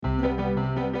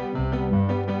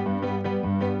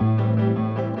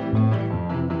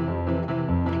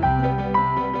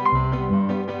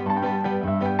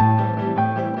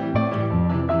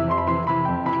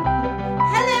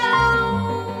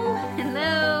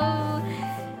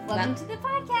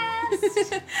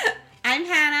podcast. I'm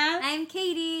Hannah. I'm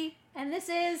Katie. And this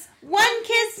is One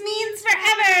Kiss Means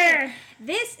Forever.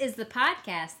 This is the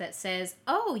podcast that says,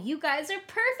 oh, you guys are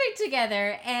perfect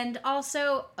together. And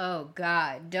also, oh,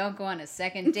 God, don't go on a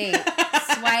second date.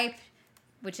 Swipe,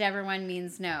 whichever one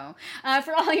means no.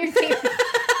 For all your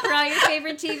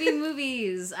favorite TV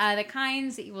movies. The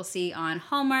kinds that you will see on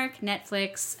Hallmark,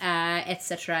 Netflix,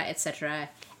 etc., etc.,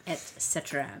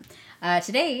 etc.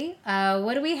 Today,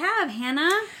 what do we have,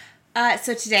 Hannah?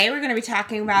 So today we're going to be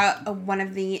talking about one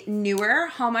of the newer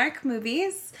Hallmark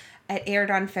movies. It aired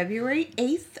on February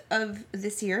 8th of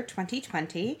this year,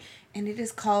 2020, and it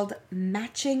is called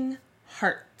Matching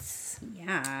Hearts.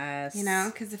 Yes. You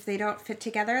know, because if they don't fit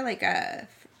together like a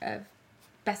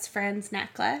best friend's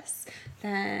necklace,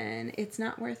 then it's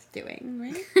not worth doing,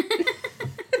 right?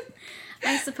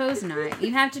 I suppose not.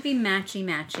 You have to be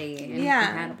matchy-matchy and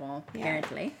compatible,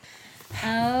 apparently.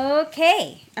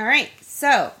 Okay. All right,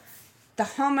 so the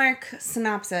Hallmark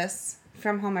synopsis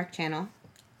from Hallmark Channel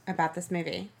about this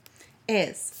movie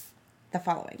is the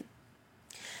following.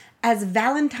 As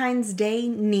Valentine's Day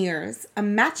nears, a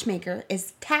matchmaker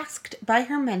is tasked by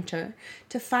her mentor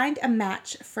to find a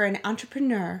match for an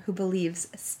entrepreneur who believes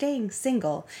staying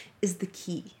single is the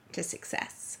key to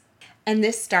success. And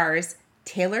this stars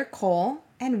Taylor Cole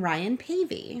and Ryan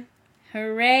Pavey.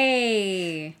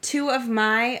 Hooray! Two of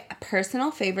my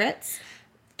personal favorites.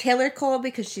 Taylor Cole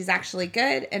because she's actually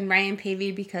good, and Ryan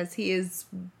Pavey because he is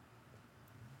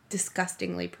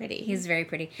disgustingly pretty. He's very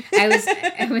pretty. I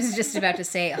was just about to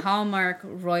say Hallmark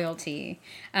royalty.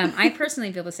 I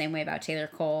personally feel the same way about Taylor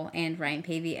Cole and Ryan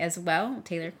Pavey as well.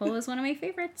 Taylor Cole is one of my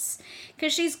favorites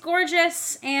because she's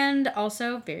gorgeous and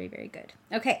also very, very good.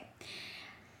 Okay.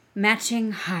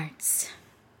 Matching Hearts.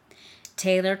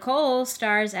 Taylor Cole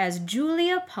stars as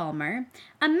Julia Palmer,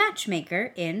 a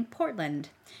matchmaker in Portland.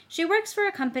 She works for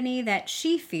a company that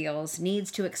she feels needs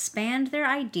to expand their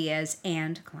ideas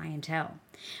and clientele.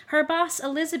 Her boss,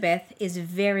 Elizabeth, is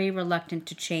very reluctant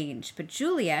to change, but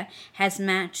Julia has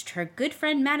matched her good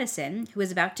friend Madison, who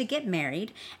is about to get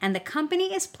married, and the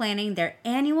company is planning their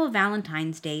annual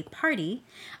Valentine's Day party.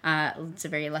 It's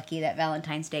very lucky that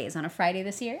Valentine's Day is on a Friday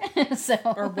this year.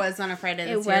 Or was on a Friday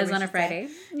this year. It was on a Friday.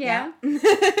 Yeah.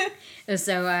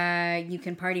 So you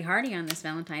can party hardy on this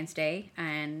Valentine's Day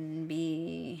and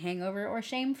be hangover or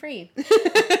shame-free.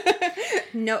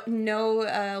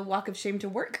 No walk of shame to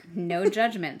work. No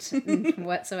judgment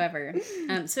whatsoever.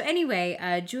 So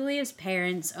anyway, Julia's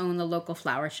parents own the local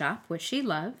flower shop, which she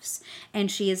loves, and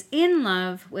she is in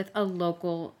love with a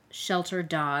local shelter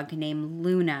dog named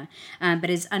Luna, but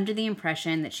is under the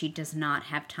impression that she does not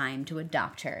have time to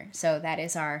adopt her. So that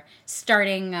is our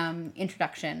starting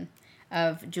introduction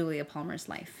of Julia Palmer's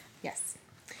life. Yes.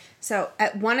 So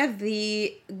at one of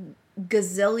the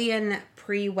gazillion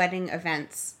pre-wedding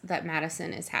events that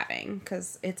Madison is having,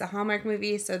 because it's a Hallmark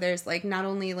movie, so there's like not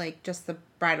only like just the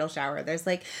bridal shower, there's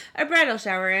like a bridal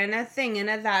shower and a thing and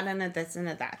a that and a this and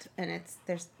a that, and it's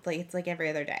like every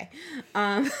other day.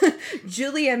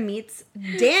 Julia meets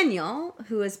Daniel,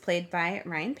 who is played by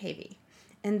Ryan Pavey,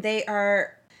 and they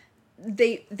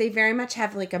very much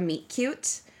have like a meet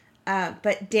cute,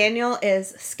 but Daniel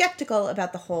is skeptical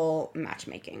about the whole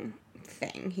matchmaking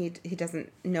thing. He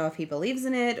doesn't know if he believes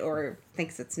in it or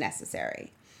thinks it's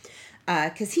necessary.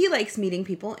 Because he likes meeting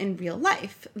people in real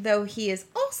life, though he is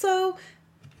also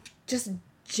just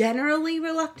generally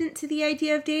reluctant to the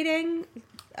idea of dating.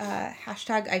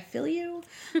 Hashtag I feel you.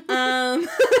 And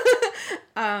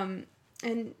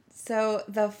so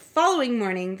the following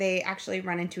morning, they actually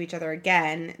run into each other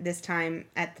again, this time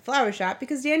at the flower shop,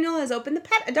 because Daniel has opened the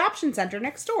pet adoption center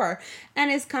next door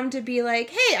and has come to be like,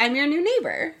 hey, I'm your new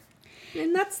neighbor.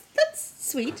 And that's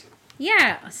sweet.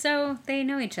 Yeah, so they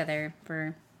know each other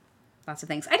for lots of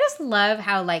things. I just love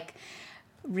how, like,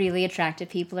 really attractive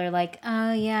people are like,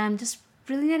 oh, yeah, I'm just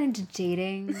really not into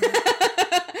dating.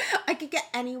 I could get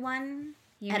anyone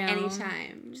any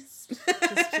time. Just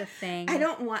a thing. I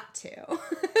don't want to.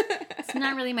 It's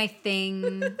not really my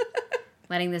thing.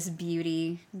 Letting this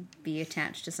beauty be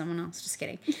attached to someone else. Just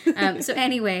kidding. So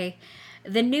anyway,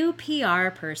 the new PR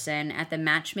person at the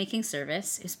matchmaking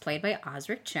service, who's played by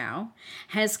Osric Chow,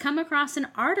 has come across an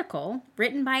article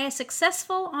written by a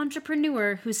successful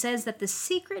entrepreneur who says that the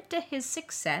secret to his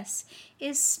success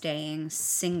is staying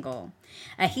single.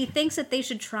 He thinks that they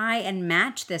should try and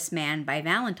match this man by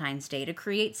Valentine's Day to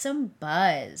create some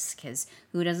buzz, because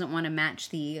who doesn't want to match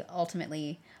the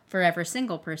ultimately forever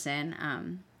single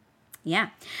person?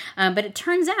 But it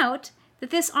turns out that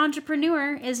this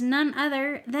entrepreneur is none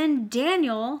other than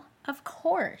Daniel, of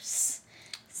course.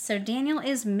 So Daniel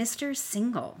is Mr.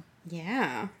 Single.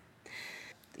 Yeah.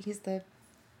 He's the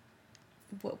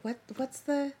what's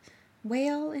the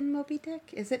whale in Moby Dick?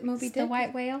 Is it Moby It's Dick? the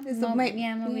white whale? Is the white?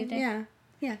 Yeah, Moby Dick.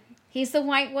 Yeah. He's the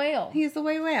white whale. He's the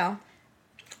white whale.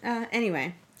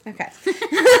 Anyway, okay.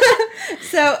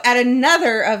 So at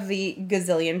another of the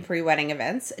gazillion pre-wedding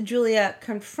events, Julia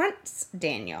confronts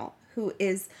Daniel, who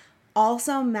is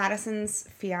also Madison's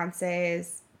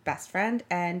fiance's best friend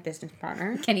and business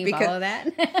partner. Can you follow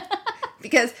that?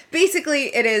 Because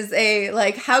basically it is a,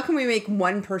 like, how can we make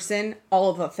one person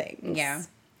all the things? Yeah.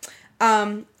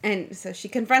 And so she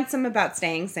confronts him about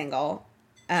staying single,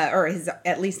 or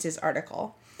at least his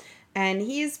article. And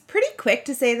he's pretty quick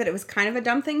to say that it was kind of a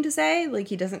dumb thing to say. Like,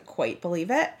 he doesn't quite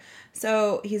believe it.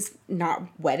 So he's not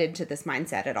wedded to this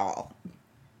mindset at all.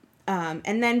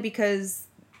 And then because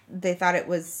they thought it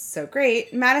was so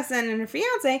great, Madison and her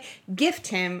fiance gift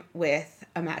him with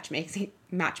a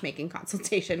matchmaking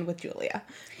consultation with Julia.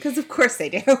 Because of course they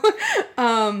do.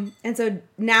 And so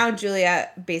now Julia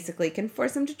basically can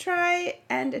force him to try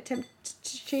and attempt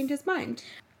to change his mind.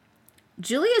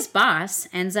 Julia's boss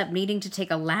ends up needing to take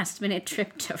a last-minute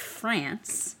trip to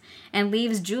France and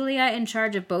leaves Julia in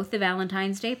charge of both the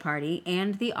Valentine's Day party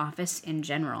and the office in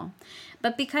general.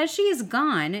 But because she is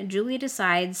gone, Julia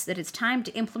decides that it's time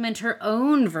to implement her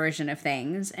own version of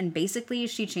things, and basically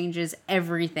she changes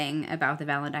everything about the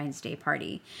Valentine's Day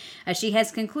party. She has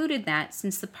concluded that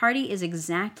since the party is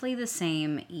exactly the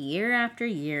same year after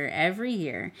year, every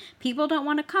year, people don't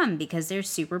want to come because they're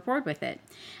super bored with it.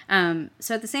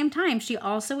 So at the same time, she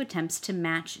also attempts to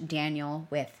match Daniel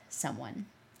with someone.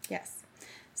 Yes.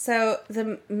 So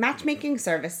the matchmaking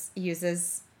service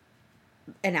uses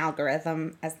an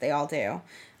algorithm, as they all do.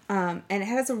 And it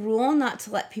has a rule not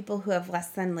to let people who have less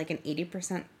than like an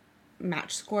 80%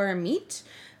 match score meet.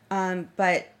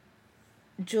 But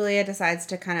Julia decides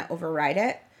to kind of override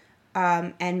it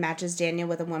and matches Daniel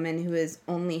with a woman who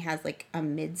only has like a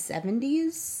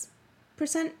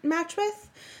mid-70s% match with.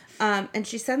 And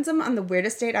she sends him on the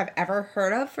weirdest date I've ever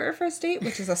heard of for a first date,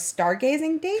 which is a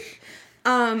stargazing date.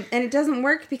 And it doesn't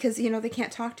work because, they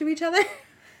can't talk to each other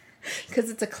because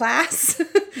it's a class.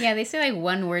 Yeah, they say like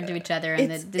one word to each other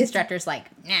and the instructor's like,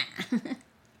 nah.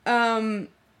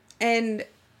 And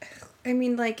I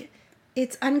mean, like,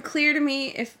 it's unclear to me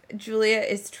if Julia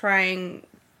is trying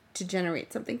to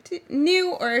generate something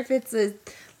new or if it's a,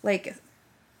 like,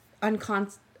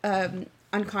 unconscious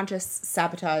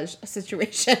sabotage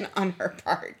situation on her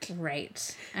part.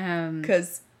 Right.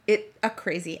 Because it's a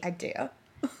crazy idea.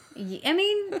 I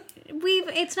mean,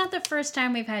 it's not the first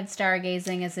time we've had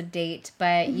stargazing as a date,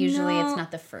 but usually it's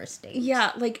not the first date.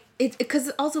 Yeah, like,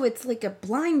 because also it's like a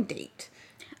blind date.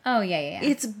 Oh, yeah.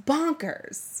 It's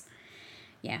bonkers.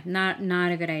 Yeah, not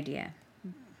a good idea.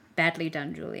 Badly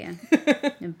done, Julia.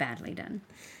 Badly done.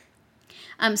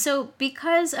 So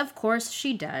because, of course,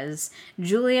 she does,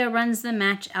 Julia runs the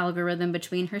match algorithm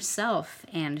between herself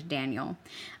and Daniel.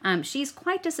 She's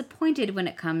quite disappointed when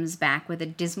it comes back with a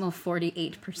dismal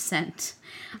 48%.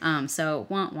 So,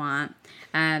 want.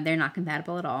 They're not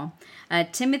compatible at all.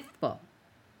 Timothy,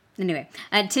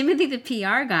 the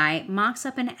PR guy, mocks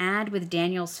up an ad with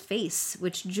Daniel's face,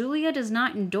 which Julia does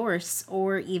not endorse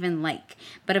or even like.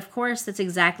 But of course, that's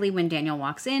exactly when Daniel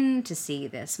walks in to see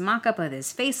this mock-up with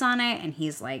his face on it, and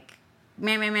he's like,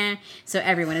 meh. So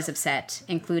everyone is upset,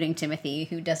 including Timothy,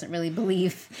 who doesn't really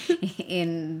believe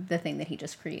in the thing that he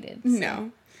just created. So.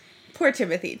 No. Poor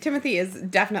Timothy. Timothy is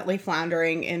definitely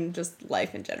floundering in just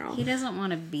life in general. He doesn't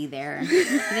want to be there.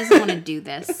 He doesn't want to do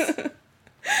this.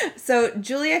 So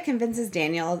Julia convinces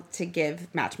Daniel to give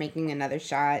matchmaking another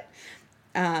shot.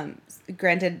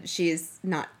 Granted, she's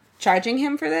not charging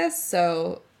him for this,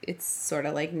 so it's sort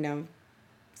of like no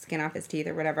skin off his teeth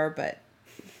or whatever, but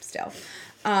still.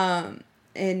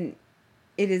 And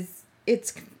he's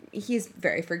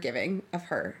very forgiving of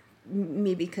her.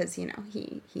 Maybe because, he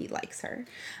likes her.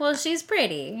 Well, she's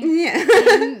pretty. Yeah.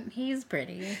 And he's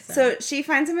pretty. So she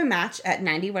finds him a match at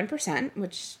 91%,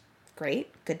 which... great,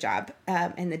 good job,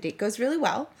 and the date goes really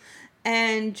well,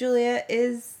 and Julia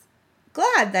is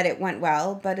glad that it went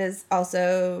well, but is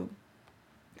also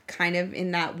kind of in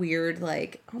that weird,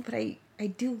 like, oh, but I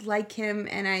do like him,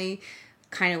 and I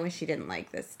kind of wish he didn't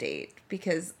like this date,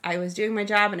 because I was doing my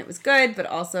job, and it was good, but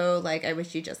also, like, I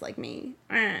wish you just like me.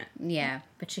 Yeah,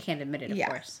 but she can't admit it, of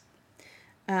course.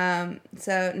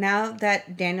 So now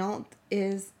that Daniel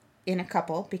is in a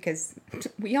couple, because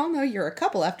we all know you're a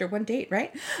couple after one date,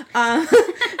 right?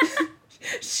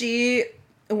 She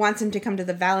wants him to come to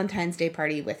the Valentine's Day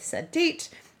party with said date,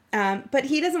 but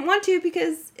he doesn't want to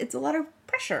because it's a lot of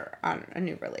pressure on a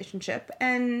new relationship,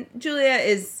 and Julia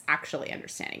is actually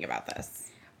understanding about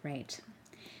this. Right.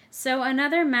 So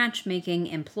another matchmaking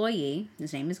employee,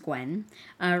 his name is Gwen,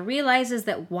 realizes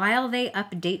that while they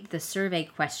update the survey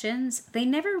questions, they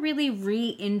never really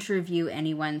re-interview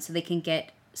anyone so they can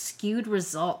get skewed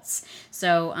results.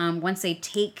 So once they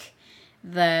take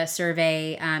the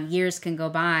survey, years can go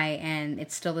by and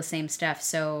it's still the same stuff.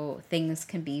 So things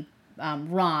can be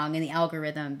wrong in the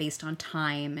algorithm based on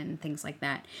time and things like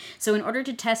that. So in order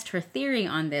to test her theory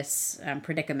on this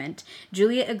predicament,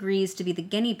 Julia agrees to be the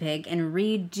guinea pig and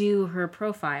redo her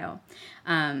profile.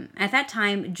 At that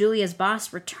time, Julia's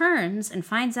boss returns and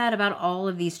finds out about all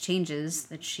of these changes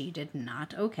that she did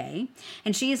not okay.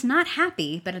 And she is not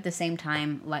happy, but at the same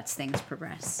time lets things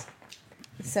progress.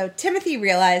 So Timothy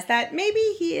realized that maybe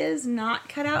he is not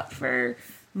cut out for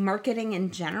marketing in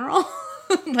general.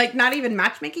 Like, not even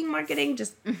matchmaking marketing,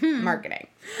 just marketing.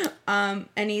 And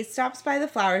he stops by the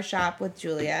flower shop with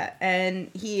Julia, and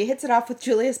he hits it off with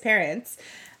Julia's parents.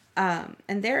 And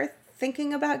they're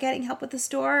thinking about getting help with the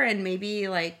store and maybe,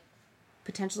 like,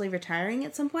 potentially retiring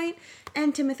at some point.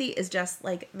 And Timothy is just,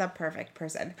 like, the perfect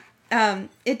person.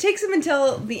 It takes him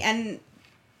until the end...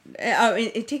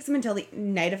 it takes him until the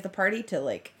night of the party to,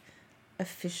 like,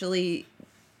 officially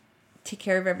take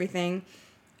care of everything.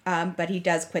 But he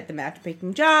does quit the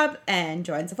matchmaking job and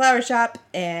joins the flower shop,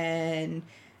 and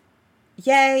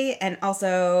yay. And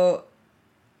also,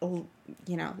 you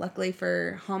know, luckily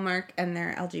for Hallmark and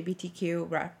their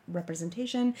LGBTQ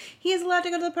representation, he is allowed to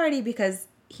go to the party because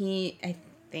he, I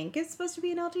think, is supposed to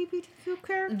be an LGBTQ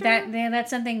character. That's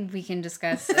something we can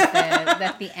discuss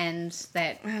at the end.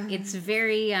 That it's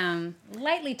very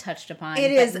lightly touched upon.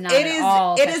 It is. Not It at is.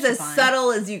 all It is touched as upon.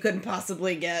 subtle as you could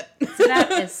possibly get. It's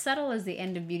about as subtle as the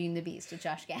end of Beauty and the Beast with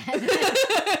Josh Gad.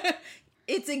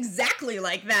 It's exactly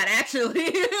like that,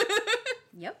 actually.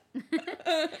 Yep.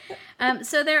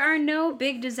 So there are no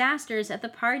big disasters at the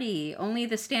party. Only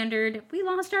the standard, we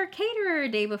lost our caterer a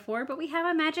day before, but we have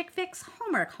a magic fix.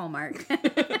 Hallmark.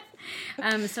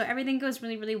 So everything goes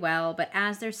really, really well. But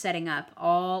as they're setting up,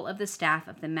 all of the staff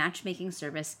of the matchmaking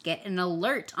service get an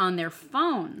alert on their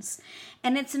phones.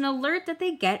 And it's an alert that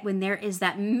they get when there is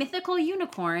that mythical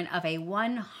unicorn of a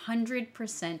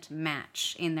 100%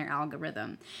 match in their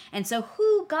algorithm. And so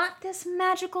who got this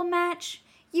magical match?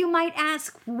 You might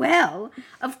ask, well,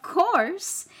 of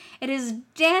course, it is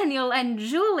Daniel and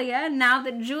Julia now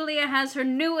that Julia has her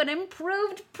new and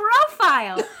improved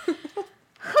profile.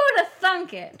 Who'd have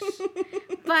thunk it?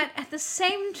 But at the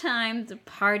same time, the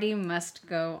party must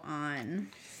go on.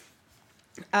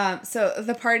 So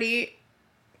the party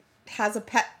has a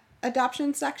pet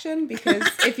adoption section because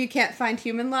if you can't find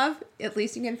human love, at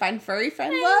least you can find furry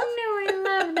friend love. I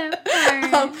love that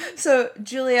part. So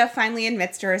Julia finally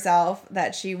admits to herself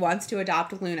that she wants to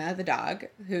adopt Luna, the dog,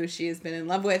 who she has been in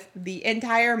love with the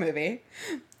entire movie.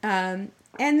 And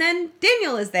then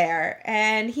Daniel is there,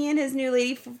 and he and his new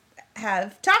lady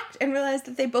have talked and realized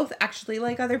that they both actually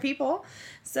like other people,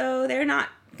 so they're not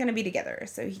going to be together,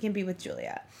 so he can be with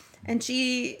Julia. And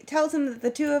she tells him that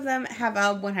the two of them have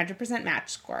a 100%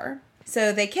 match score.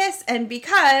 So they kiss, and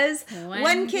because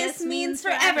one kiss means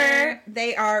forever,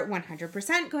 they are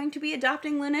 100% going to be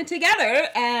adopting Luna together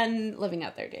and living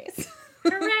out their days.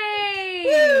 Hooray!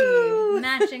 Woo!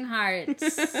 Matching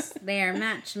hearts. They are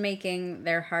matchmaking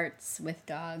their hearts with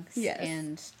dogs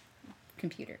and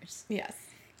computers. Yes.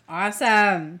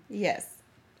 Awesome. Yes.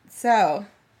 So,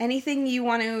 anything you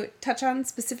want to touch on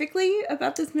specifically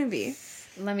about this movie?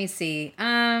 Let me see.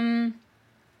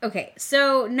 Okay,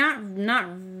 so not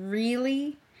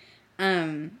really.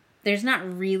 There's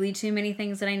not really too many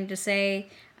things that I need to say,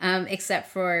 except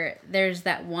for there's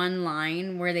that one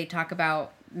line where they talk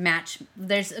about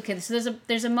there's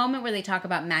a moment where they talk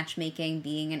about matchmaking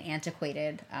being an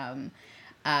antiquated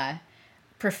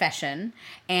profession,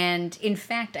 and in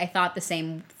fact I thought the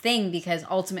same thing, because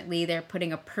ultimately they're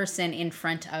putting a person in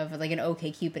front of like an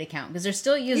OkCupid account, because they're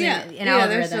still using an algorithm.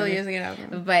 They're still using an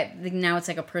algorithm, but now it's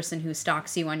like a person who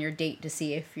stalks you on your date to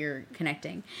see if you're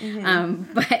connecting.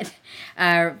 Mm-hmm. But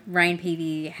Ryan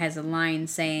Pavey has a line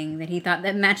saying that he thought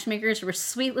that matchmakers were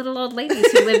sweet little old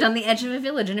ladies who lived on the edge of a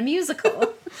village in a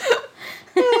musical.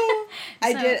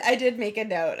 I did make a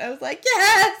note. I was like,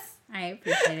 yes! I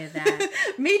appreciated that.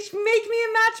 Make me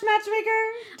a matchmaker.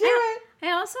 Do it.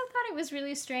 I also thought it was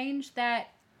really strange that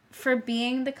for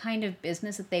being the kind of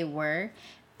business that they were,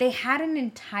 they had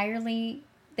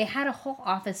a whole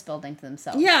office building to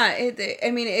themselves. Yeah,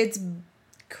 it's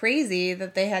crazy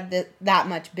that they had that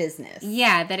much business.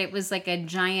 Yeah, that it was like a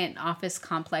giant office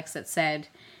complex that said,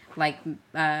 like,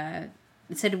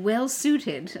 it said well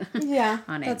suited. Yeah,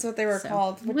 on it. That's what they were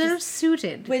called. Well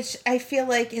suited. Which I feel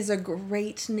like is a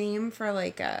great name for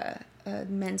like a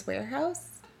men's warehouse.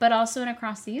 but also in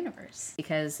Across the Universe,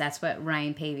 because that's what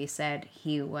Ryan Pavey said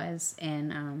he was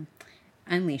in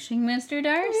Unleashing Mr.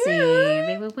 Darcy. Yeah.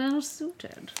 They were well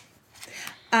suited.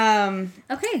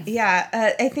 Okay.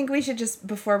 Yeah, I think we should just,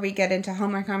 before we get into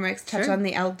Hallmark Hallmarks, touch Sure. on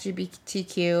the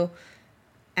LGBTQ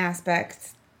aspect.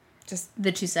 Just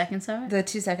The 2 seconds of it? the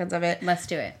 2 seconds of it. Let's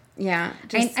do it. Yeah.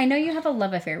 I know you have a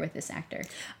love affair with this actor.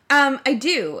 I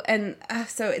do, and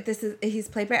so he's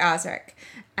played by Osric,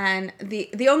 and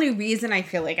the only reason I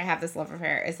feel like I have this love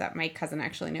affair is that my cousin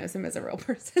actually knows him as a real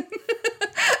person.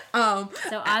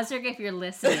 So Osric, if you're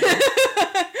listening,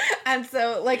 And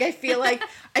so like I feel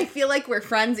like we're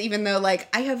friends, even though like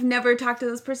I have never talked to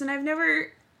this person, I've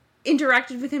never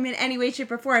interacted with him in any way,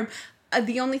 shape, or form.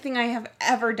 The only thing I have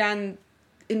ever done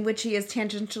in which he is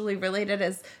tangentially related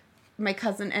is my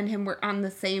cousin and him were on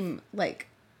the same like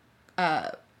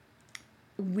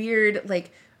weird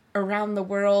like around the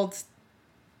world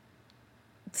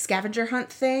scavenger hunt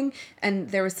thing,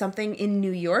 and there was something in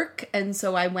New York, and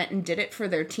so I went and did it for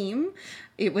their team.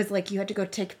 It was like you had to go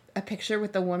take a picture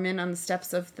with the woman on the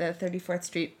steps of the 34th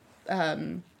Street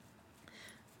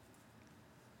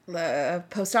the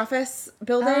post office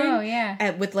building. Oh, yeah.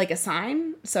 And with like a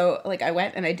sign. So like I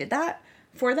went and I did that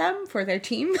for them, for their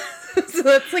team. So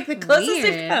that's like the closest Weird.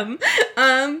 they've come.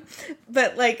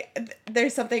 But like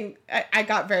there's something I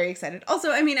got very excited.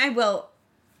 Also, I mean, I will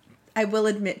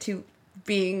admit to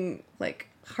being like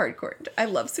hardcore. I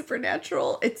love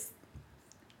Supernatural. It's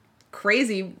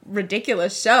crazy,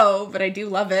 ridiculous show, but I do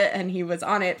love it, and he was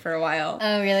on it for a while.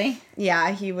 oh really?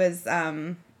 Yeah, he was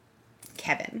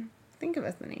Kevin. Think of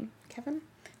his name. Kevin?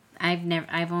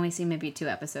 I've only seen maybe 2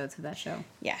 episodes of that show.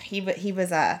 Yeah, he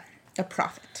was a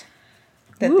prophet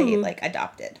that they Ooh. like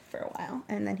adopted for a while,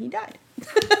 and then he died.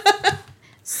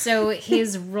 So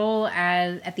his role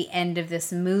at the end of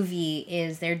this movie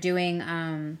is they're doing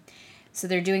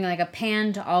like a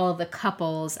pan to all of the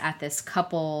couples at this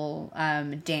couple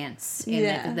dance in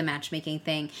Yeah. the matchmaking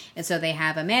thing. And so they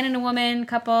have a man and a woman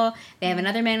couple, they have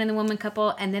another man and a woman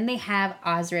couple, and then they have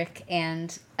Osric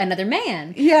and another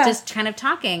man just kind of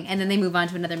talking, and then they move on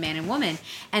to another man and woman.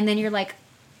 And then you're like,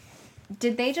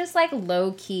 did they just like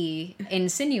low key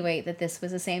insinuate that this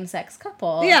was a same sex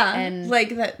couple? Yeah, and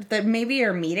like that maybe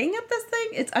you're meeting at this thing.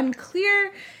 It's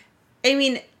unclear. I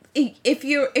mean, if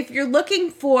you're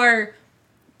looking for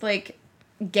like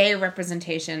gay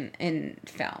representation in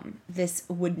film, this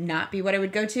would not be what I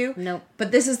would go to. Nope.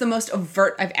 But this is the most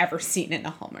overt I've ever seen in a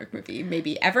Hallmark movie,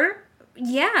 maybe ever.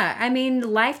 yeah, I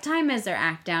mean, Lifetime is their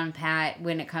act down pat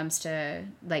when it comes to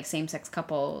like same sex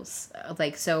couples.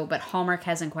 Like so, but Hallmark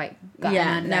hasn't quite gotten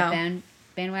onto that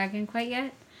bandwagon quite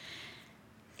yet.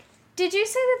 Did you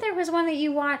say that there was one that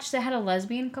you watched that had a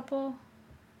lesbian couple?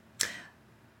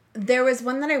 There was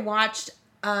one that I watched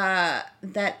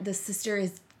that the sister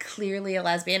is clearly a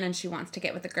lesbian and she wants to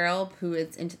get with a girl who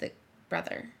is into the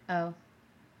brother. Oh.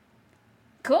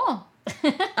 Cool.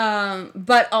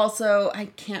 But also I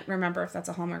can't remember if that's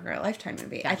a Hallmark or a Lifetime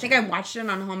movie. Gotcha. I think I watched it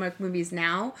on Hallmark Movies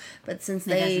Now, but since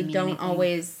they doesn't mean don't anything.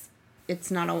 always,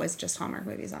 it's not always just Hallmark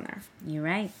movies on there. You're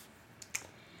right.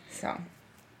 So,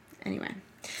 anyway.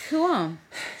 Cool.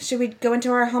 Should we go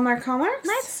into our Hallmarks?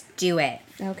 Let's do it.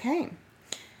 Okay.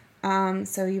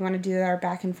 So you want to do our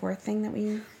back and forth thing that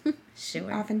we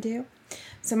Sure. often do?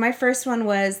 So my first one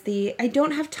was I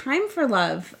don't have time for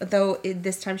love, though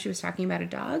this time she was talking about a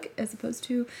dog as opposed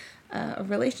to a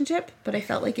relationship, but I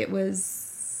felt like it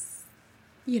was,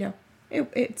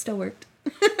 it still worked.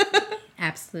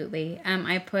 Absolutely.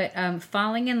 I put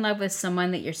falling in love with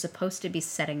someone that you're supposed to be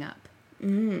setting up.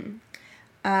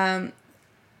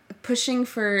 Pushing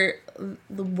for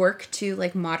the work to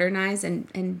like modernize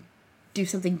and do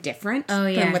something different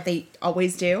than what they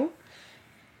always do.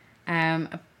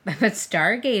 But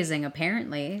stargazing,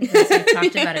 apparently. Because we've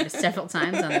talked about it several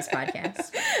times on this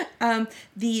podcast.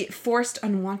 The forced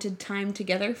unwanted time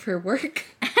together for work.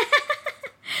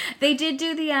 They did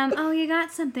do the, oh, you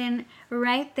got something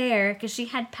right there. Because she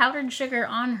had powdered sugar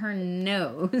on her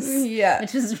nose. Yeah.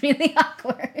 Which was really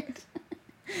awkward.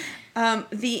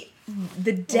 The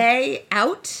day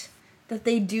out that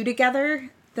they do together,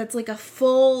 that's like a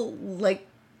full, like,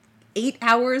 8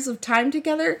 hours of time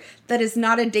together that is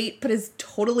not a date, but is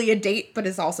totally a date, but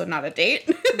is also not a date.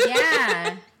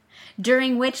 Yeah.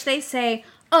 During which they say,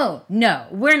 oh, no,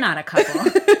 we're not a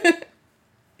couple.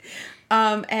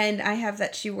 And I have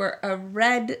that she wore a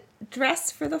red dress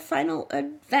for the final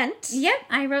event. Yep,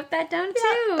 I wrote that down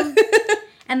too.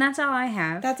 And that's all I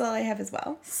have. That's all I have as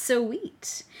well.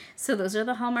 Sweet. So those are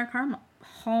the Hallmarks.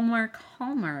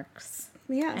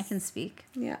 Yes. I can speak.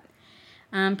 Yeah.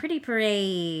 Pretty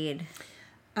Parade.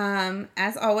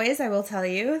 As always, I will tell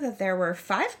you that there were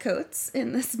 5 coats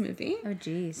in this movie. Oh,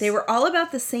 geez. They were all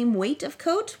about the same weight of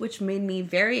coat, which made me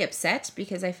very upset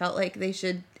because I felt like they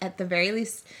should, at the very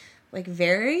least, like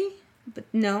vary. But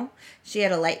no, she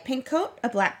had a light pink coat, a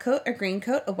black coat, a green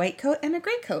coat, a white coat, and a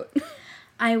gray coat.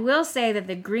 I will say that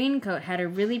the green coat had a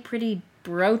really pretty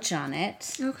brooch on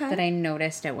it that I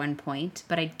noticed at one point,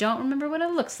 but I don't remember what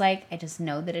it looks like. I just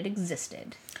know that it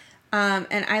existed. And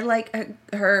I like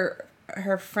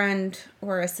her friend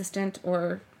or assistant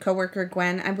or coworker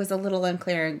Gwen. I was a little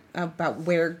unclear about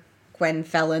where Gwen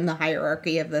fell in the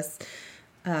hierarchy of this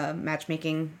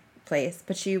matchmaking place,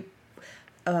 but she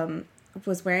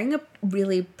was wearing a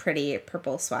really pretty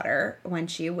purple sweater when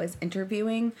she was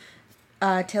interviewing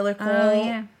Taylor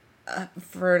Cole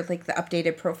for like the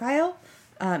updated profile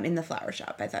in the flower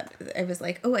shop. I thought, I was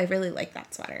like, oh, I really like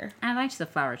that sweater. I liked the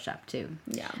flower shop too.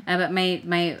 Yeah. But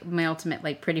my ultimate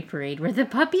like pretty parade were the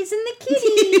puppies and the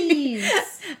kitties.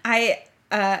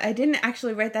 I didn't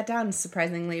actually write that down,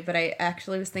 surprisingly, but I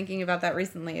actually was thinking about that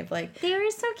recently. Of like, they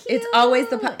were so cute.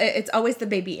 It's always the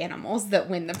baby animals that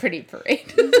win the pretty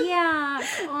parade. Yeah.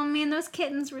 Oh man, those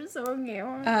kittens were so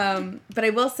cute. But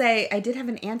I will say I did have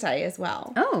an anti as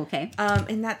well. Oh, okay.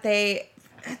 In that they,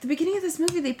 at the beginning of this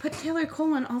movie, they put Taylor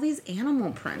Cole on all these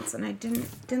animal prints, and I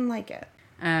didn't like it.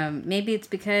 Maybe it's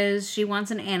because she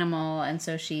wants an animal, and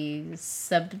so she's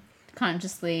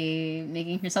subconsciously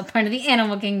making herself part of the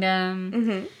animal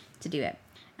kingdom to do it.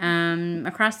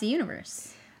 Across the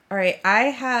universe. All right, I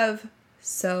have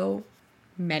so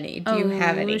many. Do you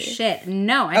have any? Oh, shit.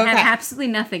 No, I have absolutely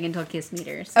nothing until Kiss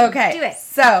Meter. So okay, do it.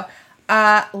 So,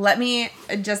 let me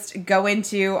just go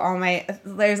into all my...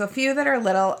 There's a few that are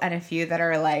little and a few that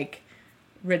are, like,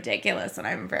 ridiculous and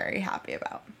I'm very happy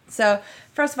about. So,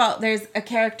 first of all, there's a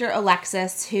character,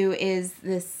 Alexis, who is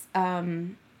this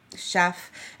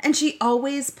chef. And she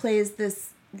always plays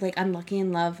this, like, unlucky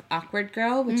in love, awkward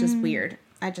girl, which is weird.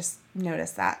 I just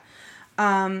noticed that.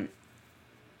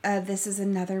 This is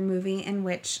another movie in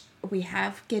which we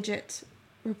have Gidget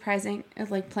reprising,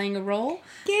 like, playing a role.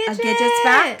 Gidget's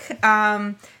back.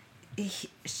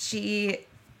 She's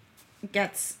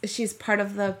part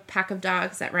of the pack of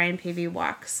dogs that Ryan Pavey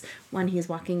walks when he's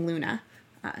walking Luna.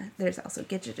 There's also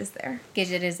Gidget is there.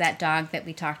 Gidget is that dog that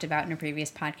we talked about in a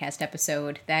previous podcast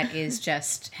episode that is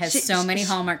just, has so many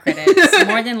Hallmark credits.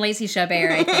 More than Lacey Chabert,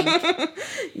 I think.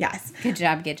 Yes. Good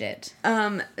job, Gidget.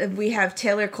 We have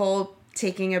Taylor Cole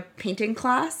taking a painting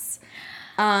class,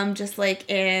 just like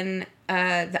in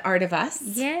The Art of Us.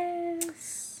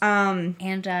 Yes.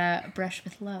 And Brush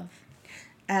with Love.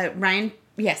 Ryan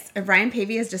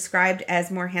Pavey is described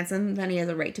as more handsome than he has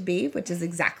a right to be, which is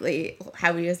exactly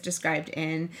how he is described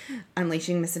in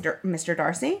Unleashing Mr.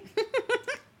 Darcy.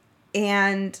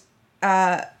 And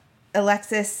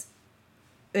Alexis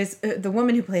is the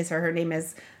woman who plays her. Her name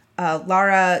is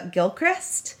Laura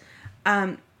Gilchrist.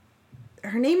 Her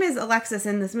name is Alexis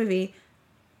in this movie.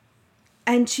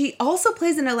 And she also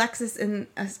plays an Alexis in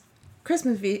a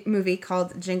Christmas movie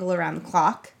called Jingle Around the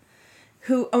Clock,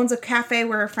 who owns a cafe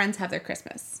where her friends have their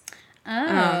Christmas. Oh.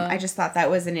 I just thought that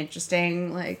was an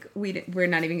interesting, like, we're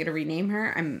not even going to rename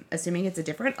her. I'm assuming it's a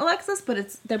different Alexis,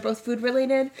 but they're both food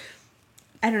related.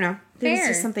 I don't know. There's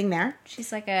just something there.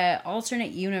 She's like a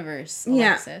alternate universe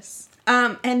Alexis.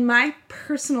 Yeah. And my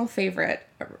personal favorite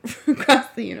across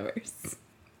the universe.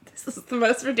 This is the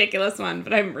most ridiculous one,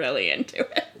 but I'm really into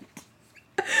it.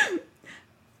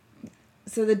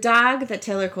 So the dog that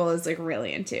Taylor Cole is, like,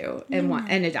 really into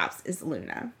and adopts is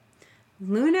Luna.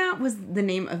 Luna was the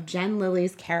name of Jen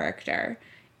Lilly's character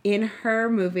in her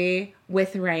movie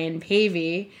with Ryan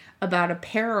Pavey about a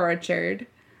pear orchard.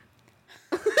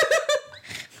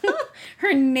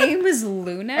 Her name was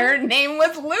Luna? Her name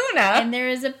was Luna. And there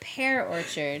is a pear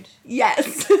orchard.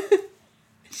 Yes.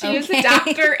 She is a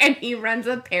doctor and he runs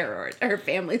a pear orchard, her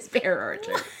family's pear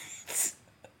orchard.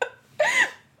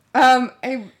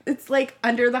 It's like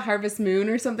Under the Harvest Moon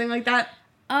or something like that.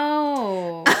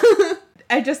 Oh.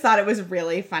 I just thought it was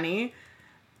really funny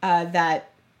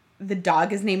that the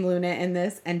dog is named Luna in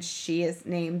this and she is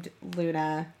named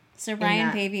Luna. So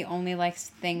Ryan Pavey only likes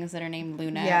things that are named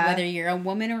Luna, whether you're a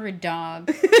woman or a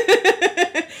dog.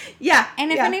 Yeah.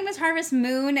 And if her name is Harvest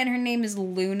Moon and her name is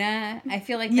Luna, I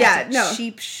feel like that's a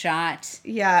cheap shot.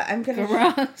 Yeah, I'm gonna...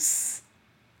 Gross.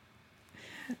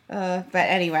 But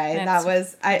anyway,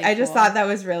 I just thought that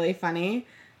was really funny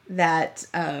that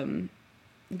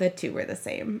the two were the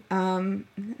same. I'm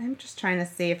just trying to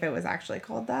see if it was actually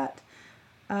called that.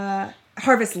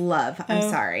 Harvest Love. I'm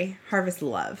sorry. Harvest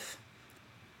Love.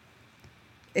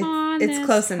 It's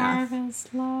close enough.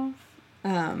 Harvest Love.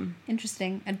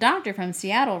 Interesting. A doctor from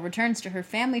Seattle returns to her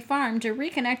family farm to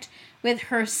reconnect with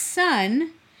her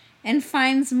son and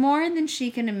finds more than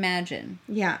she can imagine.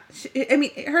 Yeah. I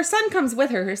mean, her son comes with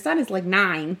her. Her son is like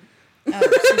 9. Oh,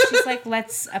 so she's like,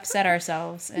 let's upset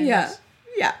ourselves. And Yeah.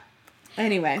 Yeah.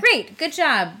 Anyway. Great. Good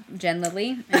job, Jen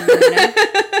Lilly. And Luna.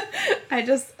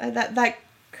 That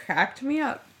cracked me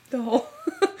up. The whole...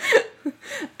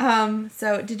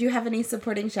 So did you have any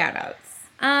supporting shout outs?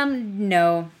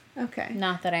 No. Okay.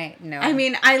 Not that I know. I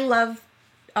mean, I love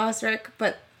Osric,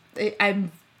 but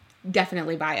I'm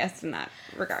definitely biased in that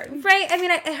regard. Right. I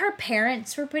mean, her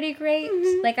parents were pretty great.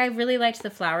 Mm-hmm. Like, I really liked the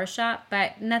flower shop,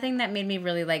 but nothing that made me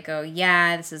really like go,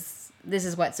 yeah, this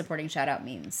is what supporting shout out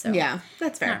means. So Yeah,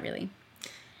 that's fair. Not really.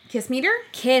 Kiss meter?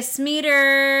 Kiss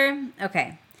meter.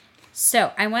 Okay.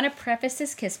 So I want to preface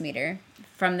this kiss meter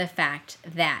from the fact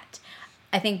that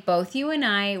I think both you and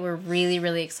I were really,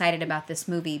 really excited about this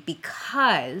movie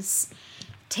because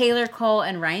Taylor Cole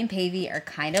and Ryan Pavey are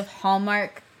kind of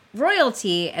Hallmark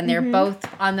royalty, and they're both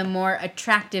on the more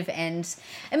attractive end.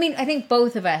 I mean, I think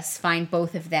both of us find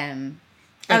both of them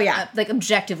like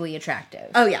objectively attractive.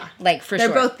 Oh, yeah. Like, for They're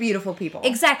sure. They're both beautiful people.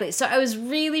 Exactly. So I was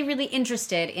really, really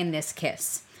interested in this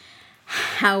kiss.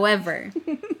 However,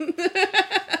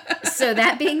 so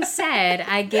that being said,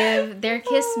 I give their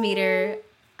kiss meter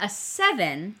a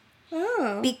 7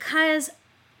 because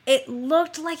it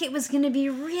looked like it was going to be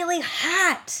really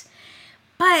hot.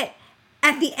 But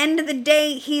at the end of the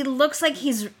day, he looks like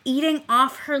he's eating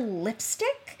off her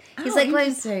lipstick. He's like,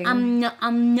 and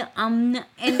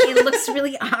it looks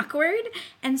really awkward.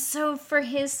 And so for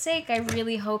his sake, I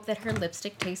really hope that her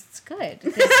lipstick tastes good.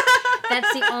 Because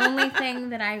that's the only thing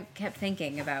that I kept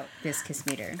thinking about this kiss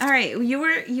meter. All right, you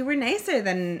were nicer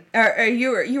than, or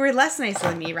you were less nice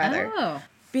than me, rather. Oh.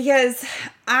 Because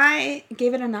I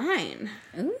gave it a 9.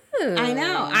 Ooh. I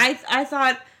know. I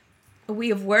thought we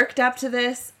have worked up to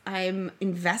this. I'm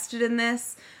invested in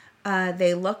this.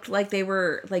 They looked like they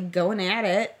were like going at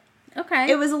it.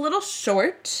 Okay. It was a little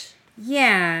short.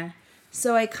 Yeah.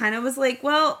 So I kind of was like,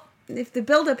 well, if the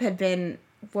buildup had been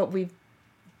what we've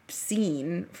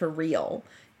seen for real,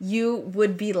 you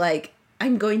would be like,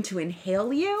 I'm going to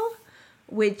inhale you,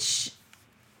 which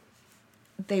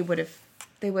they would have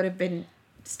been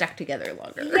stuck together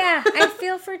longer. Yeah, I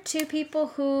feel for two people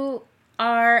who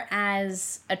are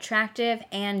as attractive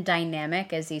and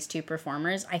dynamic as these two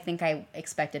performers. I think I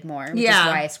expected more, which is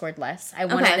why I scored less. I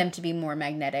wanted them to be more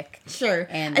magnetic. Sure.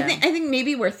 And I think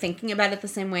maybe we're thinking about it the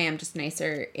same way. I'm just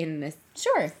nicer in this.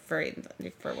 Sure. For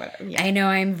whatever. Yeah. I know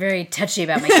I'm very touchy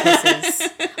about my kisses.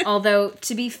 Although,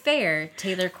 to be fair,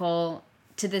 Taylor Cole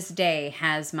to this day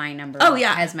has my number. Oh,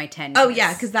 yeah. Has my 10. Oh, kiss,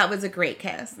 yeah, because that was a great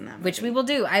kiss. Which we will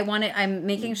do. I'm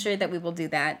making sure that we will do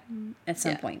that at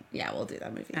some point. Yeah, we'll do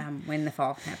that movie. When the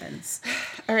fall happens.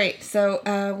 All right,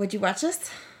 so would you watch this?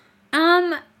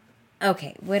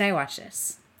 Okay, would I watch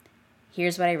this?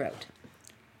 Here's what I wrote.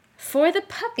 For the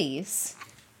puppies,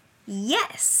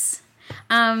 yes.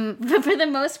 But for the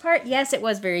most part, yes, it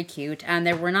was very cute.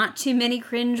 There were not too many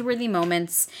cringeworthy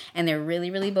moments, and they're really,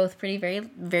 really both pretty, very,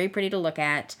 very pretty to look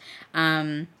at.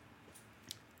 But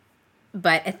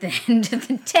at the end of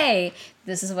the day,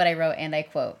 this is what I wrote, and I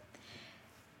quote,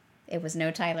 "It was no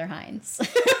Tyler Hines."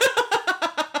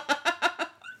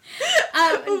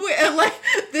 Like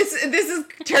this is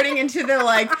turning into the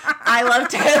I love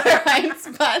Tyler Hines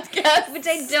podcast, which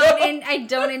I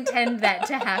don't intend that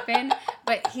to happen.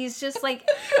 But he's just like,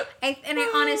 I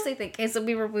honestly think so.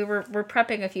 We're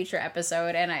prepping a future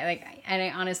episode, and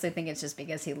I honestly think it's just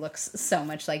because he looks so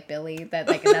much like Billy that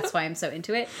that's why I'm so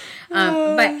into it.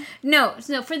 But no,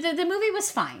 for the movie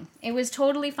was fine. It was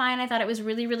totally fine. I thought it was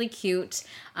really, really cute.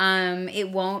 It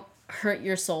won't hurt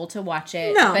your soul to watch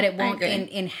it, but it won't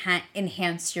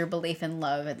enhance your belief in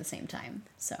love at the same time.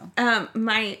 So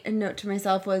my note to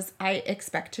myself was, I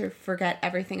expect to forget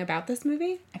everything about this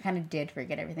movie. I kind of did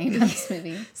forget everything about this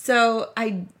movie. So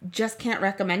I just can't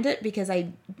recommend it because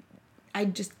I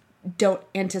just don't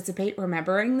anticipate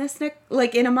remembering this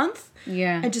in a month.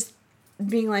 Yeah. I just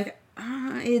being like,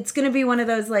 it's gonna be one of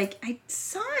those I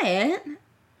saw it.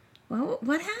 Well,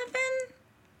 what happened?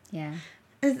 Yeah.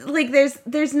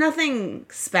 There's nothing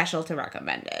special to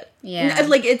recommend it. Yeah.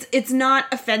 It's not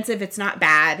offensive. It's not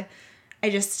bad.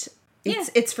 It's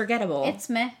forgettable. It's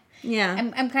meh.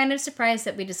 Yeah. I'm kind of surprised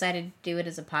that we decided to do it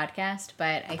as a podcast,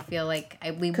 but I feel like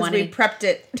we prepped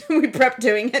it. We prepped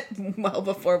doing it well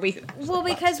before we. Well,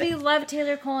 because we love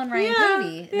Taylor Cole and Ryan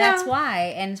Pavey. Yeah. That's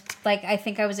why. And I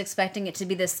think I was expecting it to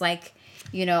be this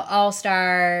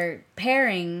all-star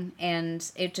pairing,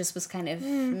 and it just was kind of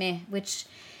meh, which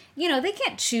they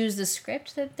can't choose the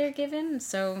script that they're given,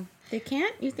 so... They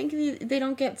can't? You think they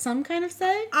don't get some kind of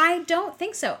say? I don't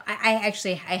think so.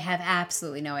 I have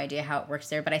absolutely no idea how it works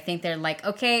there, but I think they're like,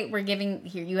 okay, we're giving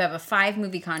here. You have a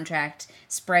 5-movie contract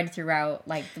spread throughout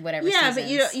like whatever. Yeah,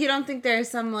 seasons. but you don't think there's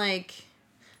some like.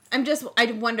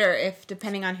 I wonder if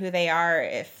depending on who they are,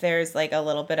 if there's like a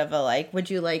little bit of a like, would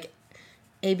you like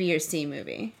A, B, or C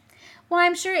movie? Well,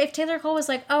 I'm sure if Taylor Cole was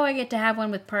like, oh, I get to have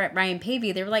one with Ryan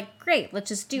Pavey, they were like, great, let's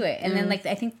just do it. And then like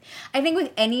I think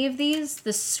with any of these,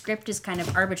 the script is kind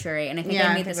of arbitrary. And I think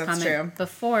I made this comment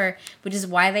before, which is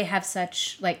why they have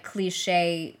such like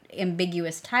cliche,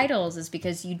 ambiguous titles, is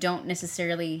because you don't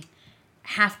necessarily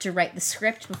have to write the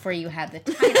script before you have the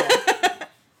title.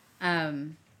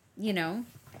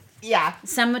 Yeah.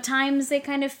 Sometimes they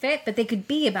kind of fit, but they could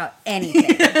be about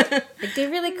anything. Like they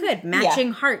really could.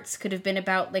 Matching Hearts could have been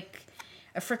about like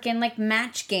a freaking like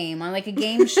match game on like a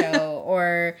game show,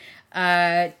 or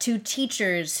 2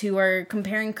 teachers who are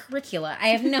comparing curricula. I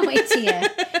have no idea.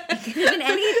 It could have been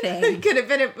anything. It could have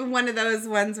been one of those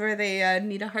ones where they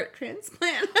need a heart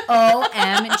transplant.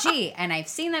 OMG. And I've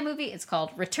seen that movie. It's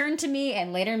called Return to Me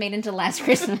and later made into Last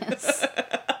Christmas.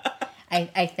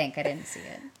 I think I didn't see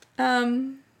it.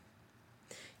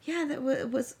 Yeah, that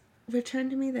was Return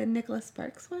to Me, the Nicholas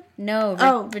Sparks one. No,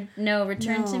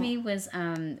 Return to Me was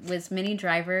Minnie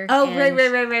Driver. Oh,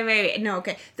 right. No,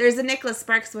 okay. There's a Nicholas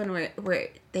Sparks one where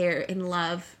they're in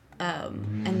love,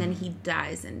 and then he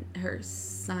dies, and her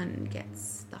son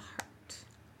gets the heart.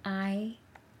 I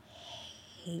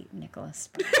hate Nicholas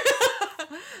Sparks.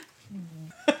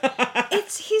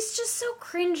 He's just so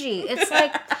cringy. It's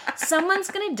like someone's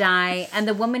gonna die, and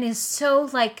the woman is so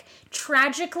like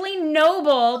tragically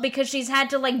noble because she's had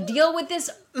to like deal with this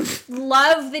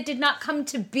love that did not come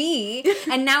to be,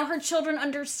 and now her children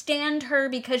understand her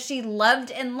because she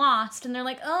loved and lost, and they're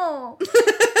like, oh.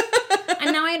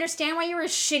 And now I understand why you were a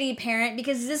shitty parent,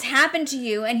 because this happened to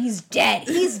you, and he's dead.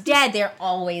 He's dead. They're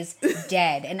always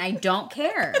dead, and I don't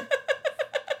care.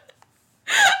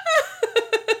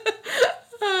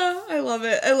 I love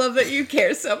it. I love that you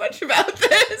care so much about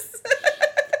this.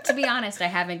 To be honest, I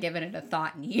haven't given it a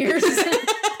thought in years.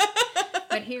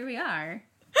 But here we are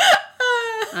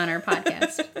on our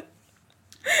podcast.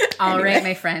 All right,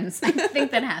 my friends. I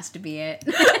think that has to be it.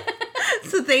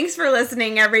 So thanks for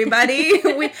listening, everybody.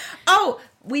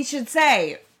 We should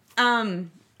say, we're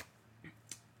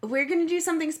gonna do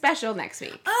something special next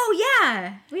week. Oh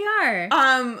yeah, we are.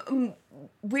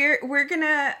 We're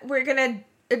gonna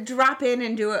drop in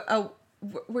and do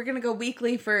we're gonna go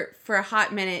weekly for a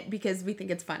hot minute because we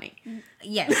think it's funny.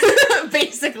 Yes.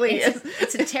 Basically,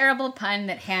 it's a terrible pun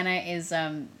that Hannah is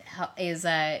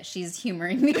she's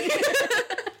humoring me.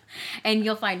 And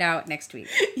you'll find out next week.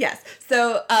 Yes.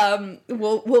 So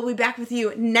we'll be back with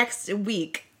you next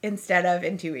week instead of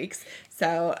in 2 weeks.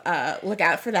 So look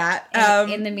out for that.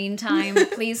 In the meantime,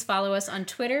 please follow us on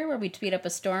Twitter, where we tweet up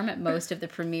a storm at most of the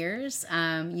premieres.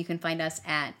 You can find us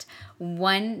at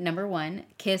number 1,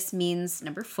 Kiss Means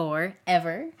number 4,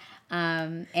 ever.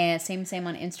 And same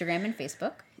on Instagram and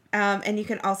Facebook. And you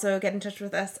can also get in touch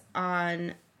with us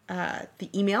on the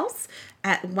emails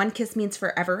at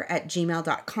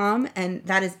onekissmeansforever@gmail.com. And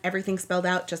that is everything spelled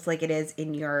out just like it is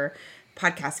in your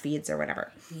podcast feeds or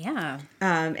whatever. Yeah.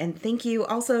 And thank you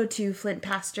also to Flint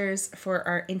Pastors for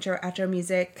our outro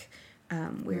music.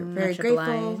 We're very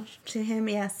grateful to him.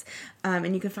 Yes.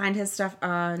 And you can find his stuff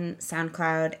on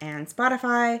SoundCloud and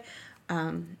Spotify.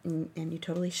 And you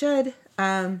totally should.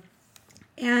 And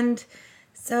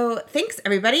so thanks,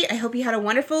 everybody. I hope you had a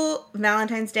wonderful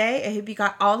Valentine's Day. I hope you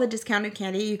got all the discounted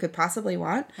candy you could possibly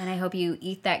want. And I hope you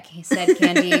eat that said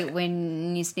candy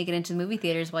when you sneak it into the movie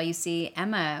theaters while you see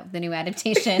Emma, the new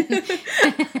adaptation.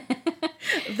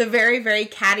 The very, very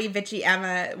catty, bitchy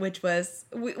Emma, which was,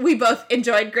 we both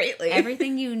enjoyed greatly.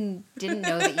 Everything you didn't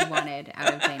know that you wanted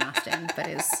out of Jane Austen, but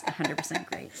is 100%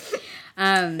 great.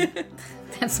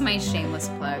 That's my shameless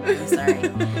plug. I'm sorry.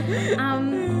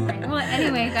 Well,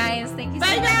 anyway, guys, thank you so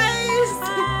much. Bye, guys!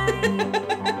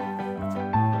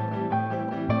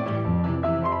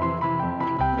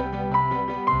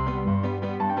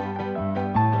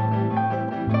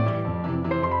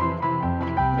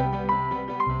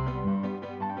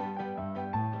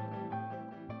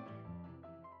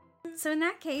 So in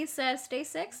that case, stay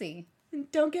sexy.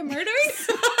 Don't get murdered.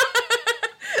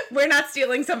 We're not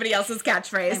stealing somebody else's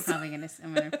catchphrase. I'm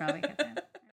gonna probably get that.